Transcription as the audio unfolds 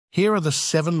Here are the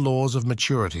 7 laws of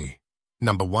maturity.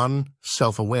 Number 1,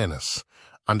 self-awareness.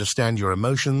 Understand your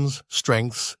emotions,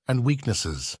 strengths, and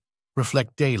weaknesses.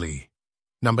 Reflect daily.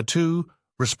 Number 2,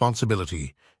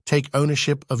 responsibility. Take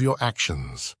ownership of your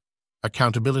actions.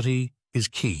 Accountability is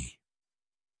key.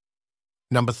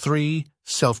 Number 3,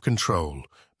 self-control.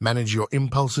 Manage your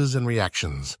impulses and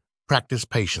reactions. Practice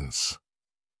patience.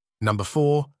 Number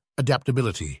 4,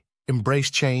 adaptability. Embrace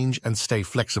change and stay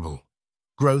flexible.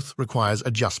 Growth requires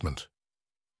adjustment.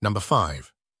 Number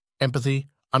 5, empathy.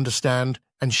 Understand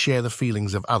and share the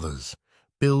feelings of others.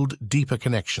 Build deeper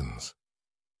connections.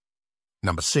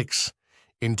 Number 6,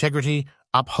 integrity.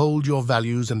 Uphold your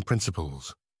values and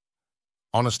principles.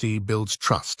 Honesty builds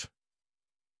trust.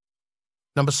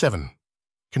 Number 7,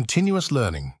 continuous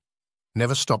learning.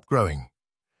 Never stop growing.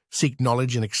 Seek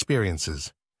knowledge and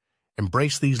experiences.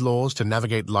 Embrace these laws to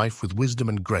navigate life with wisdom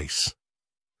and grace.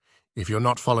 If you're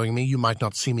not following me, you might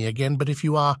not see me again, but if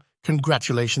you are,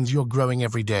 congratulations, you're growing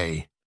every day.